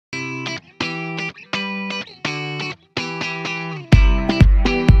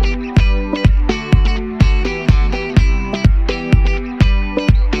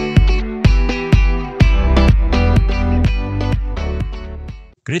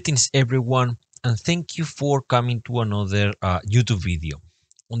Greetings everyone, and thank you for coming to another YouTube video.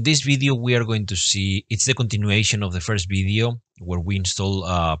 On this video we are going to see, it's the continuation of the first video where we install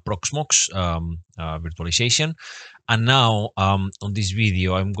Proxmox virtualization, and now on this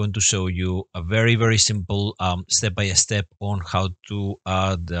video I'm going to show you a very simple step-by-step on how to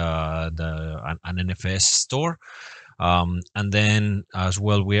add an NFS store. And then as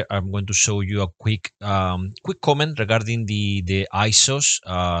well, I'm going to show you a quick comment regarding the ISOs.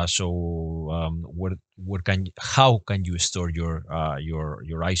 How can you store your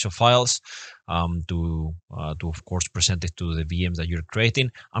ISO files to of course present it to the VMs that you're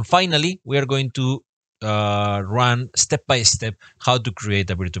creating. And finally, we are going to run step by step how to create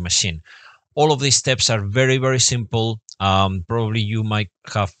a virtual machine. All of these steps are very simple. Probably you might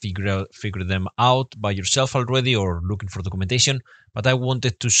have figured them out by yourself already or looking for documentation, but I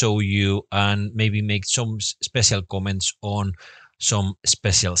wanted to show you and maybe make some special comments on some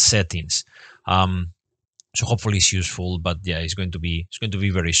special settings. So hopefully it's useful, but yeah, it's going to be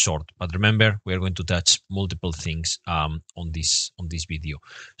very short. But remember, we are going to touch multiple things on this video.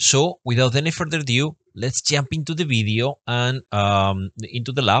 So without any further ado, let's jump into the video and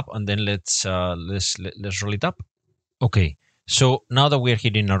into the lab, and then let's roll it up. Okay, so now that we are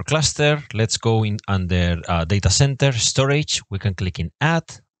here in our cluster, let's go in under data center storage. We can click in add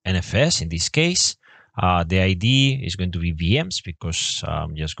NFS in this case. The ID is going to be VMs because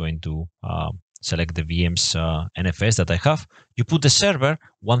I'm just going to select the VMs NFS that I have. You put the server.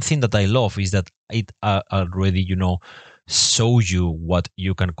 One thing that I love is that it already, shows you what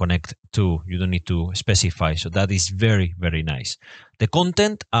you can connect to. You don't need to specify. So that is very nice. The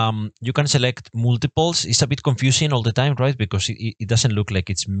content, you can select multiples. It's a bit confusing all the time, right? Because it doesn't look like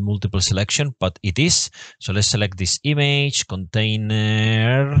it's multiple selection, but it is. So let's select this image,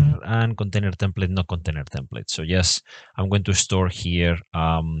 container, and container template, not container template. So yes, I'm going to store here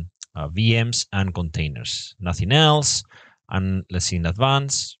VMs and containers, nothing else. And let's see in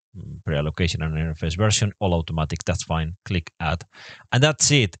advance, pre-allocation and NFS version, all automatic, that's fine. Click add, and that's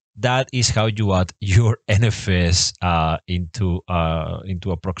it. That is how you add your NFS into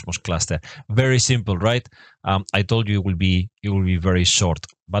a Proxmox cluster. Very simple, right? I told you it will be very short.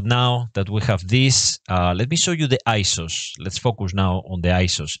 But now that we have this, let me show you the ISOs. Let's focus now on the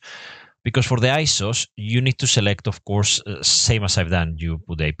ISOs. Because for the ISOs, you need to select, of course, same as I've done. You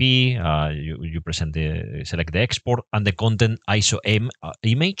put the IP, you select the export and the content ISO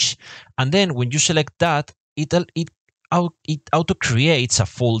image, and then when you select that, it auto creates a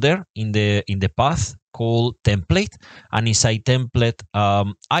folder in the path called template, and inside template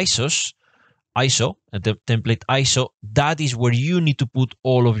the template ISO, that is where you need to put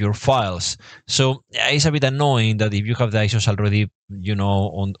all of your files. So it's a bit annoying that if you have the ISOs already,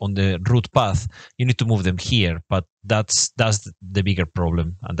 on the root path, you need to move them here, but that's the bigger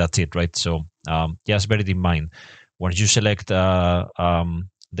problem, and that's it, right? So just bear it in mind. Once you select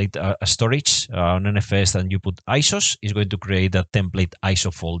data storage on NFS and you put ISOs, it's going to create a template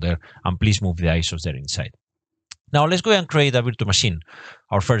ISO folder, and please move the ISOs there inside. Now let's go and create a virtual machine.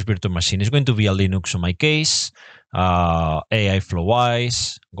 Our first virtual machine is going to be a Linux in my case, AI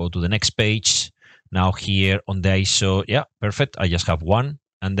flow-wise. Go to the next page. Now here on the ISO, yeah, perfect. I just have one.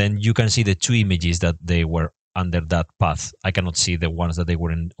 And then you can see the two images that they were under that path. I cannot see the ones that they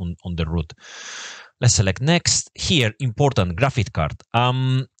were on the root. Let's select next. Here, important, graphic card.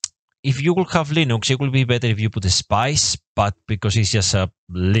 If you will have Linux, it will be better if you put a Spice, but because it's just a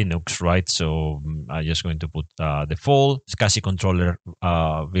Linux, right? So I'm just going to put default SCSI controller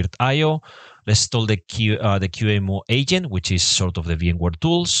virt.io. Let's install the QEMU agent, which is sort of the VMware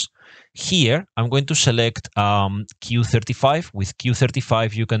tools. Here, I'm going to select Q35. With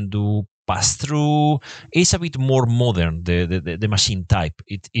Q35, you can do pass-through. It's a bit more modern, the machine type.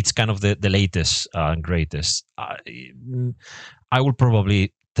 It's kind of the latest and greatest. I will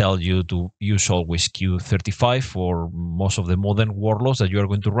probably tell you to use always Q35 for most of the modern workloads that you are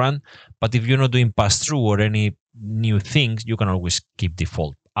going to run. But if you're not doing pass-through or any new things, you can always keep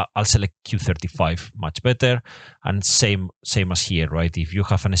default. I'll select Q35, much better. And same as here, right? If you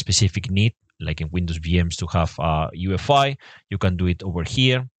have a specific need, like in Windows VMs to have UEFI, you can do it over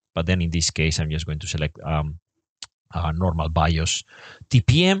here. But then in this case, I'm just going to select normal BIOS.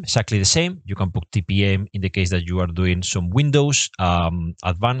 TPM, exactly the same. You can put TPM in the case that you are doing some Windows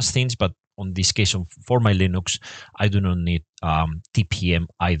advanced things, but on this case, for my Linux, I do not need TPM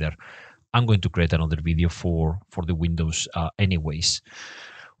either. I'm going to create another video for the Windows anyways.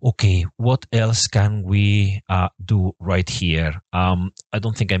 Okay, what else can we do right here? I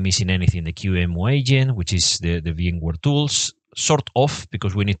don't think I'm missing anything. The QEMU agent, which is the VMware tools, sort of,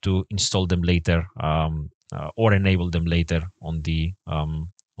 because we need to install them later or enable them later on the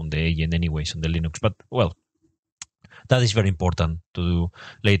the agent anyways on the Linux. But well, that is very important to do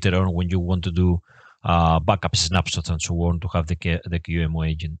later on when you want to do backup snapshots and so on to have the QEMU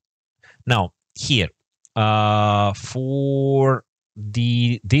agent. Now here for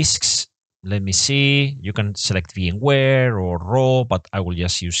the disks, let me see. You can select VMware or RAW, but I will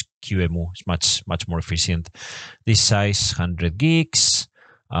just use QEMU. It's much more efficient. This size 100 gigs.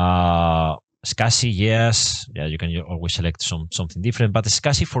 SCSI, yes, yeah. You can always select something different, but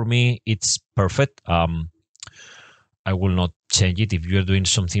SCSI for me it's perfect. I will not change it. If you're doing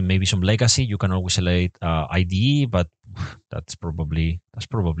something, maybe some legacy, you can always select IDE, but that's probably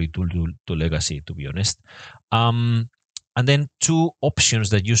too legacy, to be honest. And then two options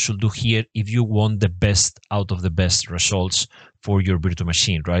that you should do here if you want the best out of the best results for your virtual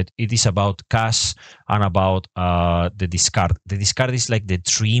machine, right? It is about cache and about the discard. The discard is like the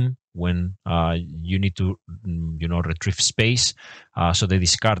trim when you need to, retrieve space. So the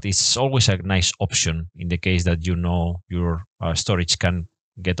discard is always a nice option in the case that your storage can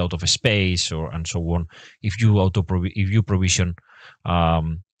get out of space and so on. If you provision, a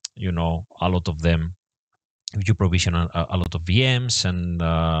lot of them. If you provision a lot of VMs and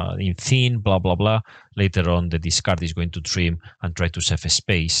in thin, blah, blah, blah, later on the discard is going to trim and try to save a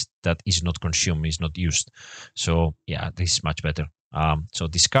space that is not consumed, is not used. So yeah, this is much better. So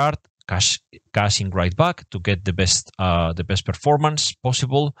discard, caching right back to get the best performance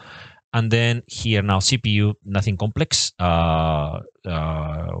possible. And then here now CPU, nothing complex. One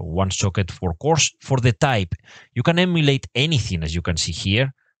socket for cores. For the type, you can emulate anything, as you can see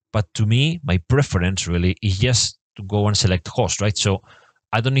here. But to me, my preference really is just to go and select host, right? So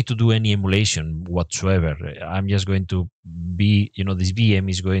I don't need to do any emulation whatsoever. I'm just going to be, this VM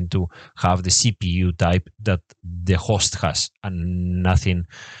is going to have the CPU type that the host has and nothing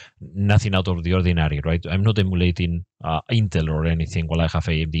out of the ordinary, right? I'm not emulating Intel or anything while I have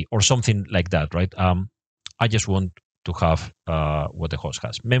AMD or something like that, right? I just want to have what the host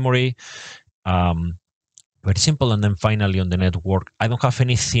has. Memory, very simple. And then finally on the network, I don't have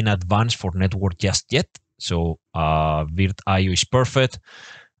anything advanced for network just yet. So virt.io is perfect.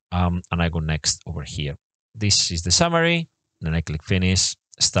 And I go next over here. This is the summary. Then I click finish,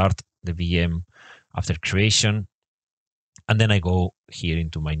 start the VM after creation. And then I go here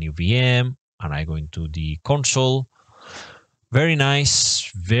into my new VM and I go into the console. Very nice,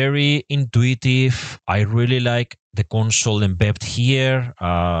 very intuitive. I really like the console embedded here,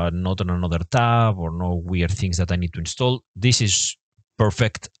 not on another tab or no weird things that I need to install. This is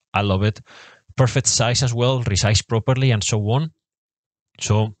perfect. I love it. Perfect size as well, resize properly and so on.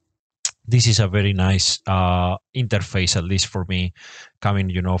 So this is a very nice interface, at least for me, coming,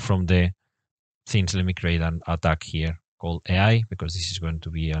 from the things. Let me create an attack here called AI, because this is going to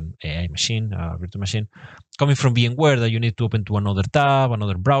be an AI machine, virtual machine. Coming from VMware that you need to open to another tab,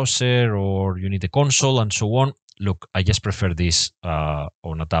 another browser, or you need a console and so on. Look, I just prefer this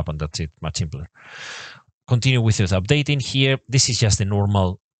on a tab and that's it, much simpler. Continue with the updating here. This is just the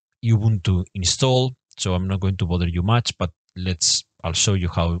normal Ubuntu install, so I'm not going to bother you much, but I'll show you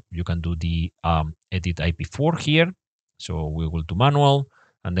how you can do the edit IP4 here. So we will do manual,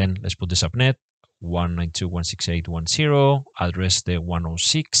 and then let's put the subnet 192.168.1.0, address the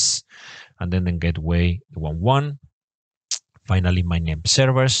 106, and then the gateway the 1.1. Finally, my name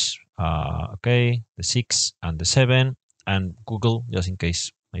servers, okay, the 6 and the 7, and Google, just in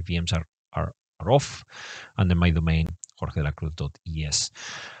case my VMs are off, and then my domain, jorgedelacruz.es.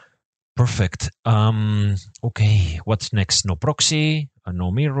 Perfect. Okay, what's next? No proxy, no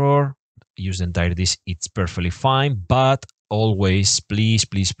mirror, use the entire disk, it's perfectly fine, but always, please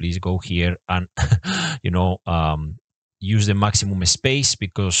go here and, use the maximum space,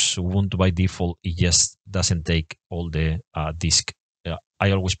 because Ubuntu by default, it just doesn't take all the disk.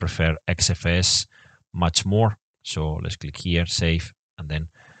 I always prefer XFS much more. So let's click here, save, and then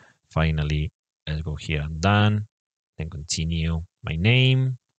finally, let's go here and done. Then continue my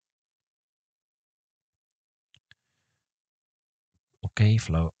name. Okay,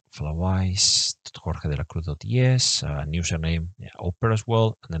 flowwise, jorgedelacruz.es, username, Opera as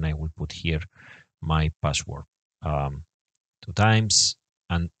well, and then I will put here my password 2 times,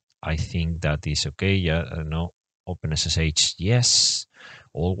 and I think that is okay. Yeah, no, OpenSSH, yes,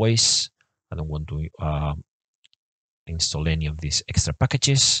 always. I don't want to install any of these extra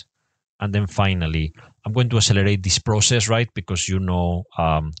packages. And then finally, I'm going to accelerate this process, right? Because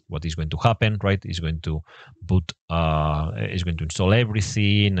what is going to happen, right? It's going to it's going to install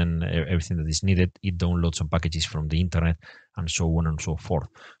everything and everything that is needed. It downloads some packages from the internet and so on and so forth.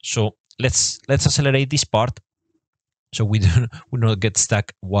 So let's accelerate this part, so we don't get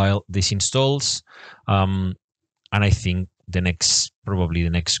stuck while this installs. And I think probably the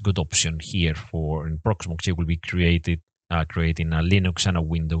next good option here for in Proxmox. It will be creating a Linux and a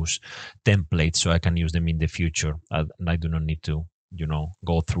Windows template, so I can use them in the future, and I do not need to,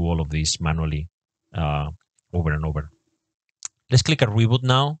 go through all of this manually over and over. Let's click a reboot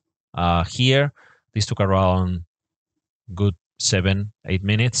now. Here, this took around good 7-8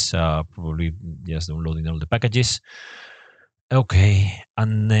 minutes, probably just downloading all the packages. Okay,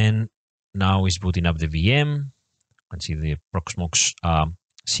 and then now it's booting up the VM. You can see the Proxmox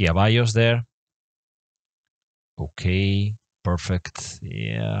SIA BIOS there. Okay, perfect.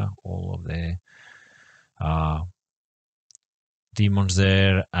 Yeah, all of the daemons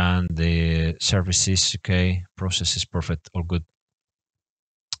there and the services. Okay, processes, perfect, all good.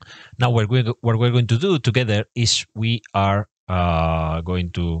 Now what we're going to do together is we are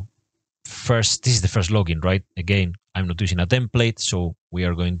going to first, this is the first login, right? Again, I'm not using a template, so we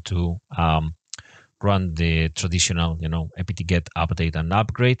are going to run the traditional, apt get update and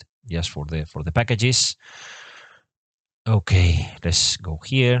upgrade just for the packages. Okay, let's go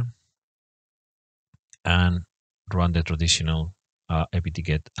here and run the traditional apt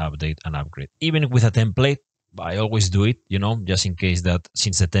get update and upgrade. Even with a template, I always do it, just in case that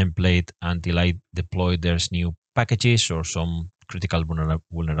since the template until I deploy, there's new packages or some critical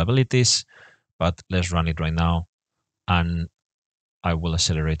vulnerabilities. But let's run it right now, and I will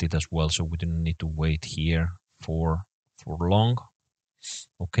accelerate it as well, so we don't need to wait here for long.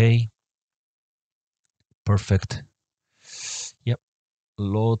 Okay, perfect. Yep,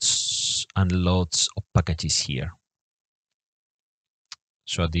 lots and lots of packages here.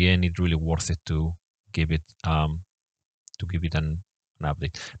 So at the end, it's really worth it to give it an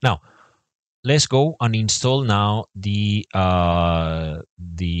update. Now, let's go and install now the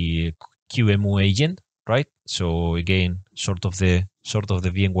QEMU agent, right? So again, sort of the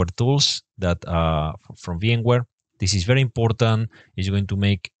VMware tools that from VMware. This is very important. It's going to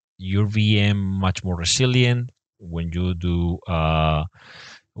make your VM much more resilient when you do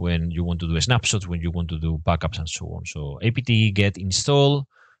when you want to do snapshots, when you want to do backups and so on. So apt get install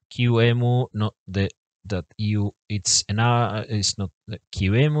QEMU, not the .eu. It's not the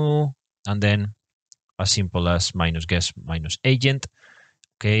QEMU, and then as simple as -guest -agent.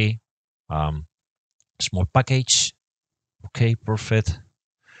 Okay, small package. Okay, perfect.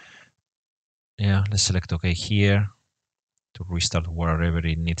 Yeah, let's select OK here to restart wherever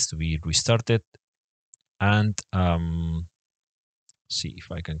it needs to be restarted, and see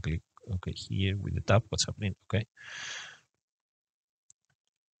if I can click OK here with the tab. What's happening? Okay.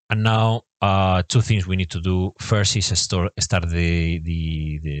 And now, two things we need to do. First is start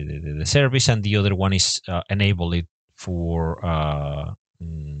the service, and the other one is enable it for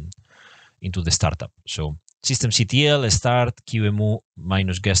into the startup. So systemctl start QEMU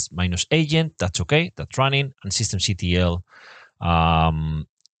 -guest -agent. That's okay. That's running. And systemctl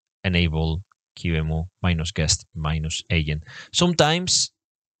enable QEMU -guest -agent. Sometimes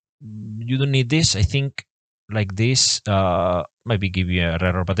you don't need this. I think like this maybe give you an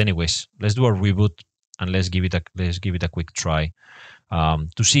error, but anyways, let's do a reboot and let's give it a quick try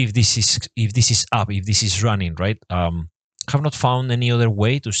to see if this is up, if this is running, right? Have not found any other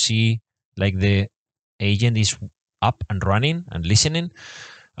way to see like the agent is up and running and listening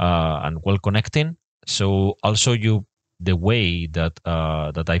and well connecting. So I'll show you the way that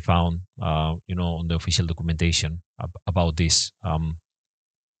that I found on the official documentation about this.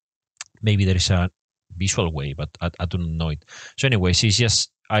 Maybe there is a visual way, but I don't know it. So anyways, it's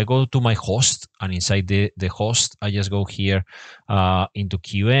just I go to my host, and inside the host, I just go here into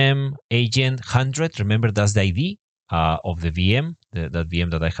QM agent 100. Remember, that's the ID of the VM, that VM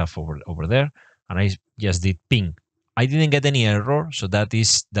that I have over there. And I just did ping. I didn't get any error, so that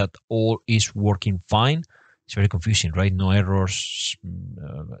all is working fine. It's very confusing, right? No errors,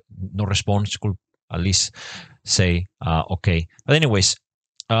 no response. Could at least say okay. But anyways,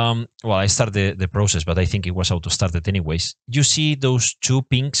 well, I started the process, but I think it was auto started anyways. You see those two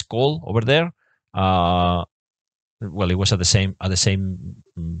pings call over there. Well, it was at the same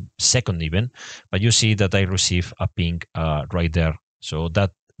second even, but you see that I receive a ping right there. So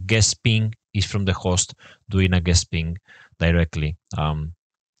that guest ping is from the host doing a guest ping directly.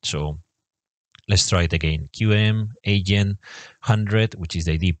 So let's try it again. QM agent 100, which is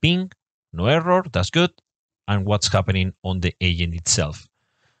the ID ping. No error. That's good. And what's happening on the agent itself?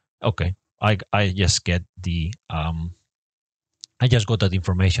 Okay, I just get the I just got that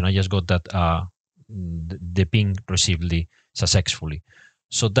information. I just got that the ping received successfully.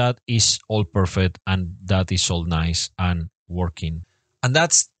 So that is all perfect, and that is all nice and working. And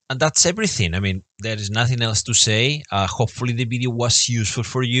that's and that's everything. I mean, there is nothing else to say. Hopefully the video was useful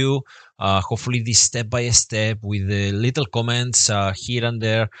for you. Hopefully this step by step with the little comments here and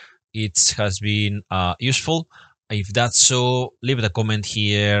there, it has been useful. If that's so, leave a comment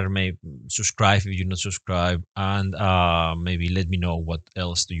here, maybe subscribe if you're not subscribed, and maybe let me know what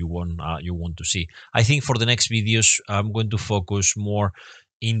else do you want to see. I think for the next videos, I'm going to focus more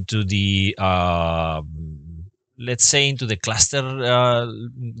into the let's say into the cluster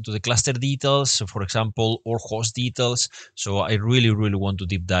details. So for example, or host details. So I really want to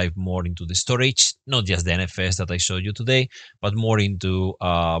deep dive more into the storage, not just the NFS that I showed you today, but more into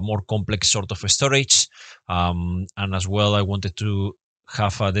more complex sort of storage. And as well, I wanted to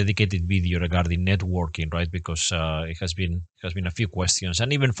have a dedicated video regarding networking, right? Because it has been a few questions,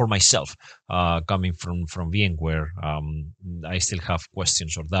 and even for myself, coming from VMware, I still have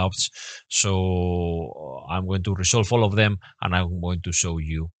questions or doubts. So I'm going to resolve all of them, and I'm going to show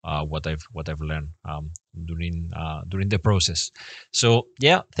you what I've learned during the process. So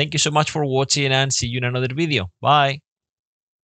yeah, thank you so much for watching, and see you in another video. Bye.